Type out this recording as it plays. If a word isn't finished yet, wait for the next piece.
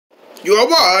You are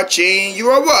watching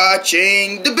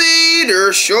the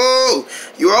Bayter Show.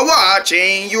 You are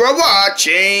watching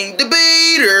the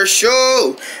Bayter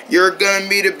Show. You're gonna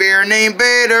meet a bear named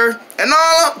Bayter and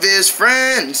all of his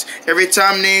friends. Every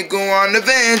time they go on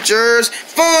adventures,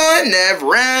 fun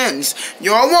never ends.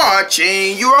 You are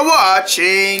watching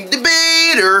the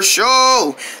Bayter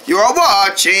Show. You are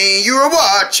watching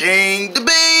the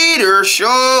Bayter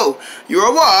Show. You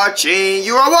are watching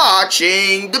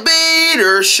the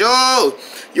Bayter Show.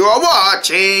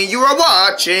 You are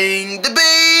watching the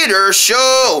Bayter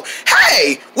Show.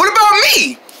 Hey, what about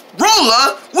me?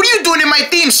 Rolla, what are you doing in my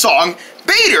theme song?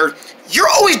 Bayter, you're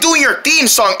always doing your theme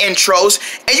song intros,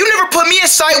 and you never put me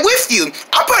inside with you.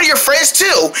 I'm part of your friends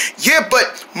too. Yeah,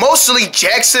 but mostly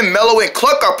Jackson, Mello, and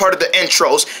Cluck are part of the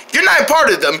intros. You're not a part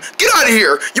of them. Get out of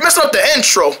here. You messed up the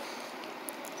intro.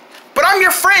 But I'm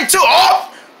your friend too. Oh!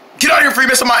 Get out of here before you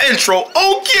mess up my intro.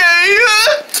 Okay.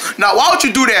 Now, why would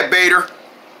you do that, Bayter?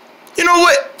 You know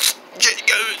what?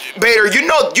 Bayter, you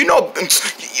know,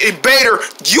 Bayter,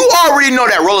 you already know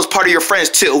that Rolla's part of your friends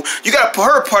too. You gotta put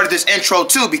her part of this intro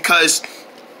too because,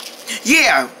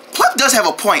 yeah, Cluck does have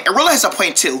a point, and Rolla has a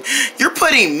point too. You're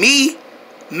putting me,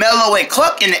 Mello, and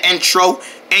Cluck in the intro,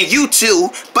 and you too.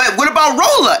 But what about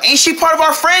Rolla? Ain't she part of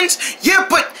our friends? Yeah,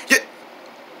 but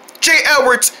Jay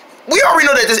Edwards, we already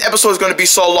know that this episode is going to be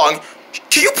so long.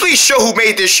 Can you please show who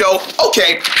made this show?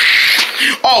 Okay.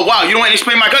 Oh, wow. You don't want to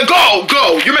explain my...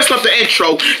 Go! You're messing up the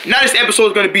intro. Now this episode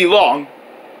is going to be long.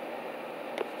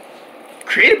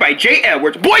 Created by Jay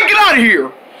Edwards. Boy, get out of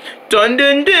here! Dun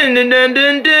dun dun dun dun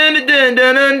dun dun dun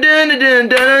dun dun dun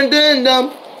dun dun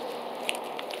dun.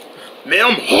 Man,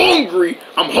 I'm hungry.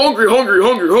 I'm hungry.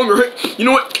 You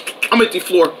know what? I'm at the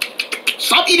floor.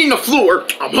 Stop eating the floor.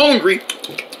 I'm hungry.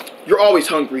 You're always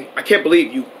hungry. I can't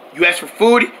believe you. You ask for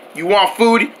food. You want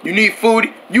food. You need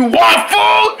food. You want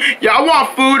food? Yeah, I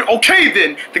want food. Okay,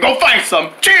 then go find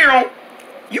some. Chill.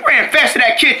 You ran fast to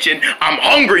that kitchen. I'm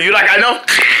hungry. You like I know?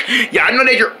 Yeah, I know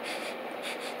that you're...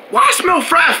 Why I smell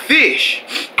fried fish?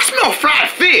 I smell fried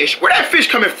fish. Where that fish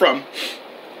coming from?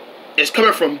 It's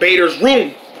coming from Bayter's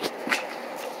room.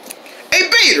 Hey,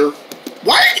 Bayter.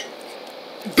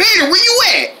 Bayter, where you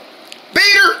at?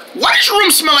 Bayter, why does your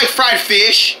room smell like fried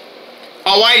fish?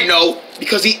 Oh, I know.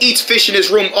 Because he eats fish in his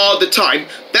room all the time.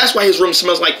 That's why his room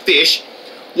smells like fish.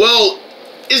 Well,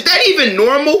 is that even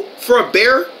normal for a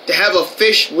bear to have a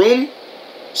fish room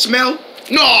smell?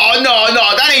 No,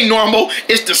 that ain't normal.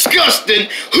 It's disgusting.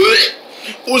 Oh,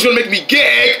 it's gonna make me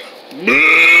gag.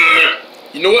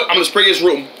 You know what? I'm gonna spray his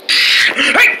room.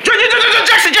 Hey,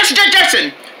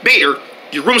 Jackson! Bayter,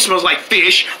 your room smells like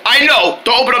fish. I know.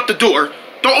 Don't open up the door.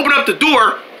 Don't open up the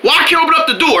door. Why I can't open up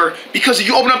the door? Because if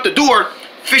you open up the door,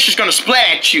 fish is gonna splat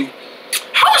at you.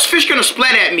 How is fish gonna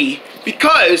splat at me?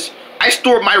 Because I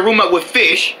stored my room up with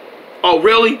fish. Oh,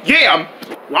 really? Yeah.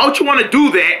 Why would you want to do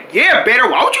that? Yeah, Bayter,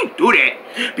 why would you do that?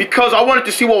 Because I wanted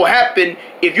to see what will happen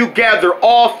if you gather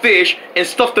all fish and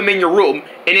stuff them in your room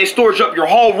and then storage up your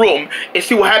whole room and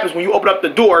see what happens when you open up the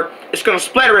door. It's gonna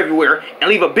splatter everywhere and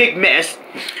leave a big mess.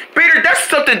 Bayter, that's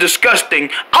something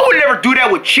disgusting. I would never do that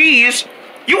with cheese.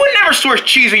 You would never store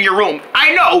cheese in your room.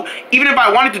 I know. Even if I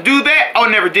wanted to do that, I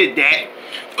would never did that.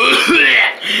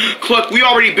 Cluck, we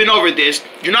already been over this.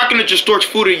 You're not going to just store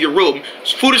food in your room.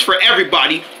 Food is for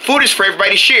everybody. Food is for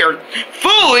everybody to share.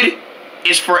 Food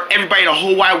is for everybody in the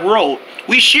whole wide world.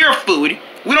 We share food.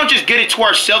 We don't just get it to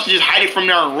ourselves and just hide it from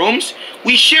our rooms.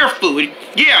 We share food.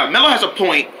 Yeah, Mello has a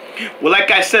point. Well, like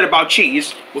I said about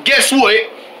cheese, well, guess what?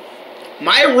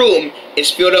 My room is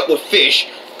filled up with fish.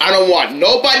 I don't want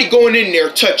nobody going in there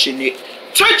touching it.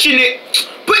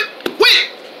 But wait,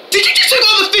 did you just take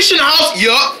all the fish in the house?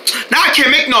 Yup. Now I can't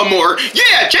make no more.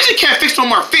 Yeah, Jesse can't fix no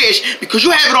more fish because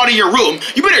you have it all in your room.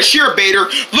 You better share, Bayter.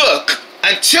 Look,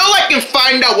 until I can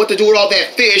find out what to do with all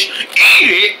that fish,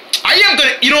 eat it. I am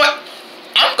gonna, you know what?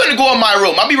 I'm gonna go in my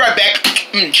room. I'll be right back.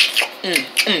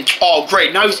 Oh,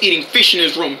 great. Now he's eating fish in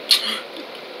his room.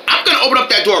 I'm gonna open up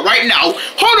that door right now.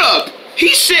 Hold up.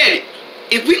 He said,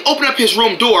 if we open up his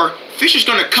room door, fish is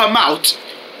gonna come out.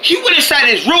 He went inside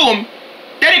his room.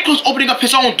 That includes opening up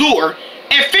his own door,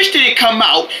 and fish didn't come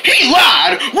out. He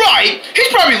lied, right? He's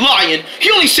probably lying. He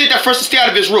only said that for us to stay out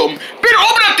of his room. Better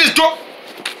open up this door.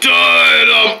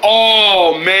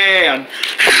 Oh man.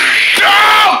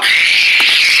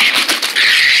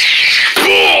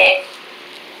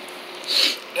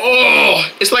 Oh,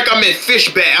 it's like I'm in fish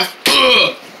bath.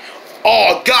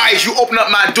 Oh, guys, you opened up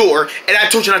my door, and I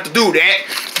told you not to do that.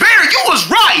 Bayter, you was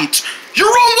right. Your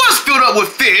room was filled up with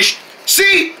fish.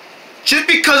 See? Just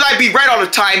because I be right all the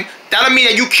time, that don't mean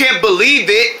that you can't believe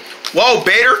it. Whoa,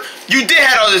 Bayter, you did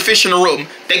have all the fish in the room.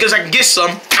 Think I can get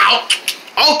some. Ow.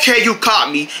 Okay, you caught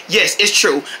me. Yes, it's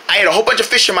true. I had a whole bunch of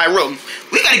fish in my room.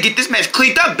 We gotta get this mess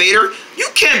cleaned up, Bayter. You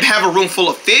can't have a room full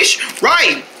of fish.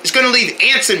 Right. It's gonna leave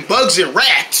ants and bugs and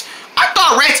rats. I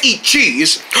thought rats eat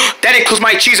cheese. That includes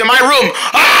my cheese in my room.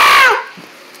 Ah!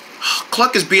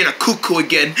 Cluck is being a cuckoo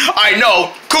again. I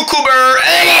know. Cuckoo bird.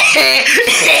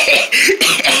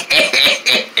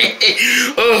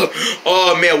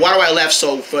 Oh, man. Why do I laugh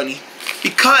so funny?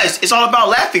 Because it's all about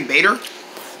laughing, Bayter.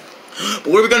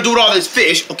 But what are we going to do with all this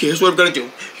fish? Okay, here's what we're going to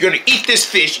do. You're going to eat this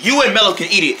fish. You and Mello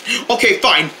can eat it. Okay,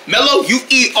 fine. Mello, you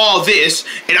eat all this,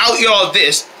 and I'll eat all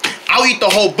this. I'll eat the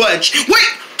whole bunch. Wait,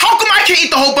 how come I can't eat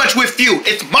the whole bunch with you?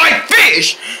 It's my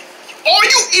fish. All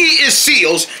you eat is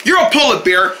seals. You're a polar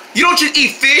bear. You don't just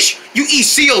eat fish, you eat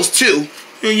seals too.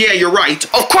 Yeah, you're right.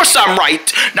 Of course I'm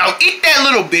right. Now eat that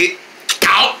little bit.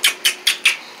 Ow.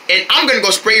 And I'm going to go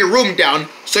spray your room down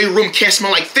so your room can't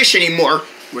smell like fish anymore.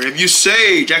 Whatever you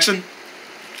say, Jackson.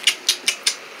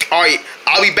 Alright,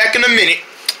 I'll be back in a minute.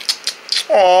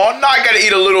 Oh, now I gotta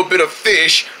eat a little bit of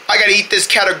fish. I gotta eat this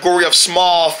category of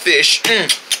small fish.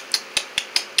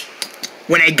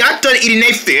 When I got done eating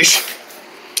a fish,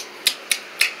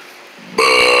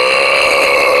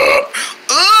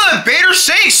 Bayter,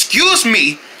 say excuse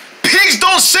me. Pigs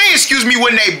don't say excuse me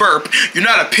when they burp. You're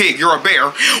not a pig, you're a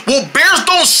bear. Well, bears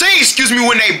don't say excuse me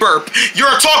when they burp.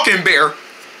 You're a talking bear.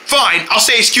 Fine, I'll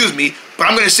say excuse me, but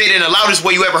I'm gonna say it in the loudest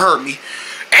way you ever heard me.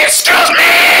 Excuse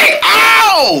me!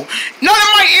 Ow! Not in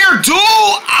my ear, dude!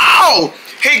 Ow!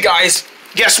 Hey guys,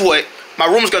 guess what? My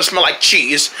room's gonna smell like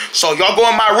cheese. So y'all go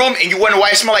in my room and you wonder why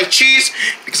I smell like cheese?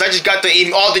 Because I just got done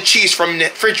eating all the cheese from the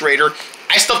refrigerator.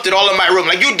 I stuffed it all in my room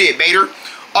like you did, Bayter.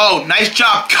 Oh, nice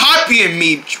job copying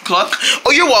me, Cluck.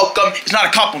 Oh, you're welcome. It's not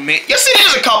a compliment. Yes, it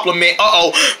is a compliment.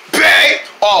 Uh-oh. Bang!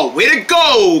 Oh, way to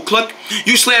go, Cluck.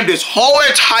 You slammed this whole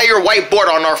entire whiteboard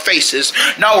on our faces.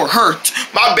 Now we're hurt.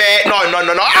 My bad. No.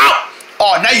 Ow!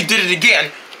 Oh, now you did it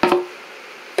again.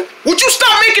 Would you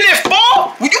stop making it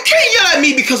fall? Well, you can't yell at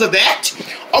me because of that.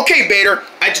 Okay, Bayter.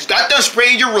 I just got done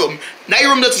spraying your room. Now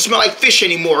your room doesn't smell like fish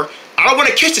anymore. I don't want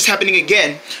to catch this happening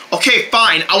again. Okay,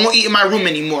 fine. I won't eat in my room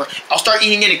anymore. I'll start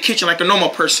eating in the kitchen like a normal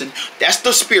person. That's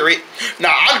the spirit.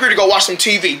 Now, I'm ready to go watch some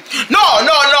TV. No.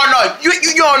 You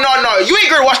ain't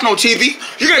gonna watch no TV.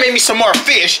 You're gonna make me some more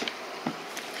fish.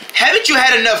 Haven't you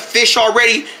had enough fish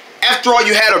already? After all,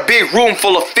 you had a big room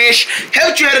full of fish.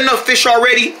 Haven't you had enough fish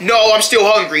already? No, I'm still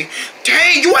hungry.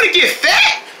 Dang, you want to get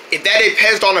fat? If that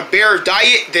depends on a bear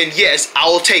diet, then yes, I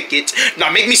will take it. Now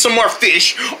make me some more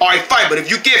fish. Alright, fine, but if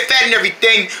you get fat and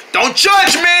everything, don't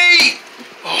judge me!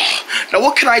 Oh, now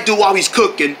what can I do while he's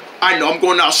cooking? I know, I'm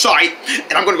going outside,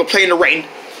 and I'm going to go play in the rain.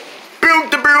 Boom,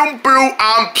 da boom, boom,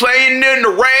 I'm playing in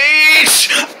the rain.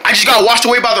 I just got washed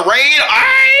away by the rain.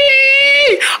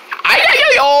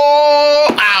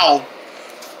 Oh, ow.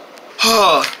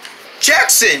 Huh.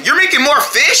 Jackson, you're making more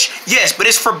fish? Yes, but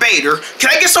it's for Bayter. Can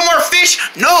I get some more fish?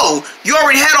 No, you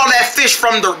already had all that fish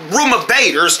from the room of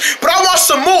Bayters, but I want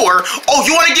some more. Oh,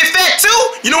 you want to get fat too?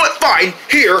 You know what? Fine.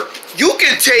 Here, you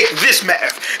can take this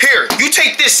map. Here, you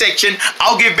take this section.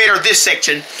 I'll give Bayter this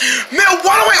section. Man,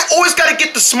 why do I always got to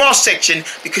get the small section?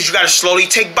 Because you got to slowly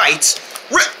take bites.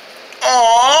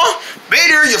 Aw,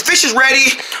 Bayter, your fish is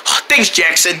ready. Oh, thanks,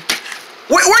 Jackson.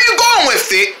 Where are you going with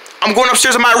it? I'm going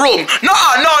upstairs in my room. No.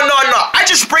 I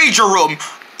just sprayed your room.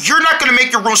 You're not gonna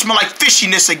make your room smell like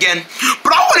fishiness again.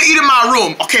 But I want to eat in my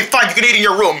room. Okay, fine, you can eat in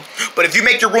your room. But if you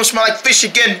make your room smell like fish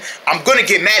again, I'm gonna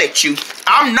get mad at you.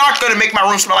 I'm not gonna make my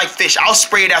room smell like fish. I'll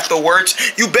spray it afterwards.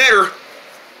 You better.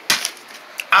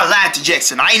 I lied to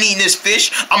Jackson. I ain't eating this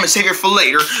fish. I'm gonna save it for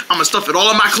later. I'm gonna stuff it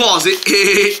all in my closet.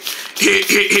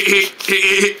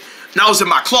 Now it's in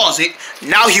my closet.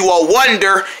 Now you will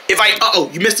wonder if I... Uh-oh,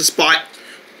 you missed a spot.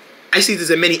 I see this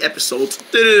in many episodes.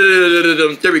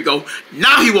 There we go.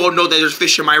 Now he won't know that there's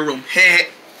fish in my room.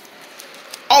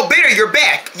 Oh, Bayter, you're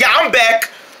back. Yeah, I'm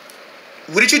back.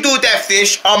 What did you do with that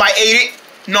fish? I ate it.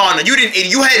 No, you didn't eat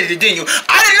it. You hid it, didn't you?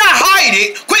 I did not hide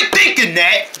it. Quit thinking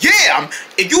that. Yeah,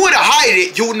 if you would have hid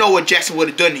it, you would know what Jackson would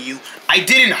have done to you. I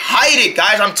didn't hide it,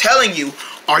 guys. I'm telling you.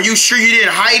 Are you sure you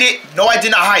didn't hide it? No, I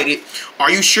did not hide it.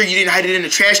 Are you sure you didn't hide it in the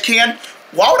trash can?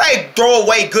 Why would I throw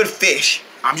away good fish?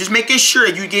 I'm just making sure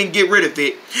you didn't get rid of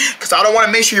it. Because I don't want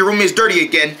to make sure your room is dirty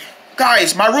again.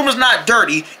 Guys, my room is not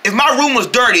dirty. If my room was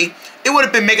dirty, it would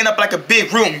have been making up like a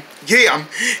big room. Yeah,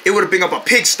 it would have been up a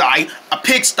pigsty. A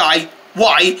pigsty.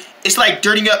 Why? It's like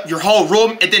dirtying up your whole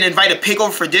room and then invite a pig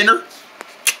over for dinner.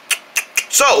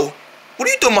 So, what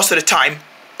do you do most of the time?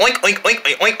 Oink, oink, oink,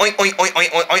 oink, oink, oink, oink, oink,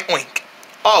 oink, oink, oink.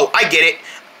 Oh, I get it.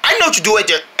 I know what you do at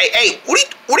there. Hey, what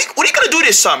are you gonna do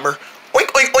this summer?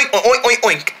 Oink, oink, oink, oink, oink,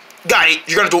 oink. Got it.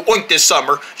 You're gonna do oink this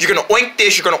summer. You're gonna oink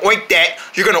this. You're gonna oink that.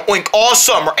 You're gonna oink all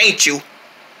summer, ain't you?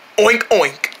 Oink,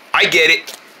 oink. I get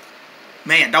it.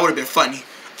 Man, that would have been funny.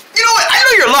 You know what? I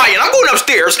know you're lying. I'm going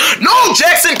upstairs. No,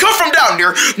 Jackson, come from down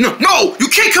there. No, you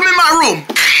can't come in my room.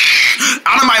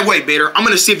 Out of my way, Bayter. I'm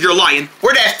gonna see if you're lying.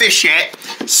 Where that fish at?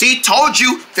 See, told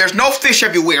you. There's no fish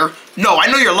everywhere. No, I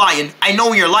know you're lying. I know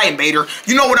when you're lying, Bayter.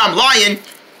 You know when I'm lying.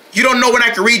 You don't know when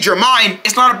I can read your mind.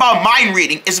 It's not about mind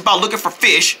reading. It's about looking for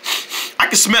fish. I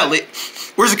can smell it.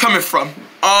 Where's it coming from?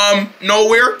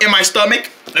 Nowhere. In my stomach.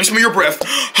 Let me smell your breath.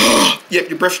 Yep,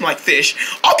 your breath smells like fish.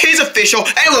 Okay, it's official.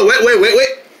 Hey,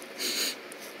 wait.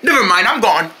 Never mind, I'm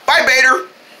gone. Bye, Bayter.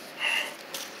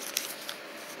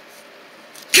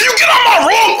 Can you get out my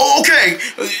room? Oh, okay.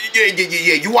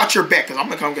 Yeah. You watch your back, because I'm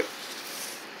going to come get...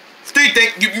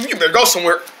 You better go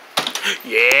somewhere.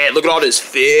 Yeah, look at all this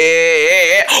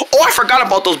fish. Oh, I forgot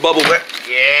about those bubble wrap.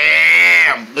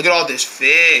 Yeah, look at all this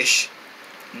fish.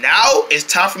 Now it's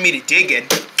time for me to dig in.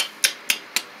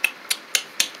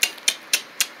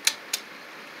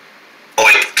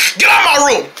 Oh, get out of my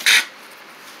room.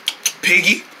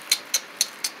 Piggy.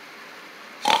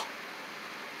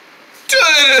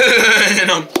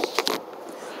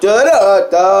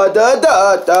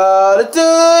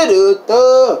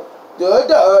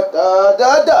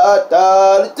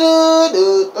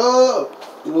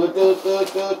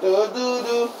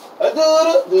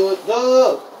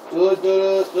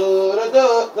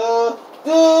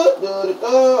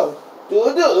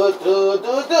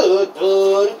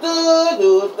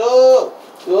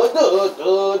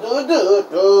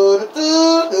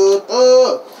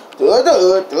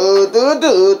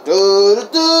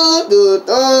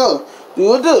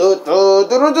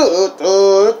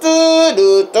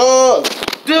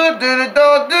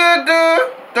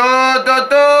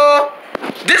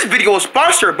 This video was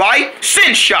sponsored by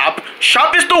Sin Shop.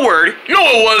 Shop is the word. No,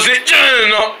 it wasn't.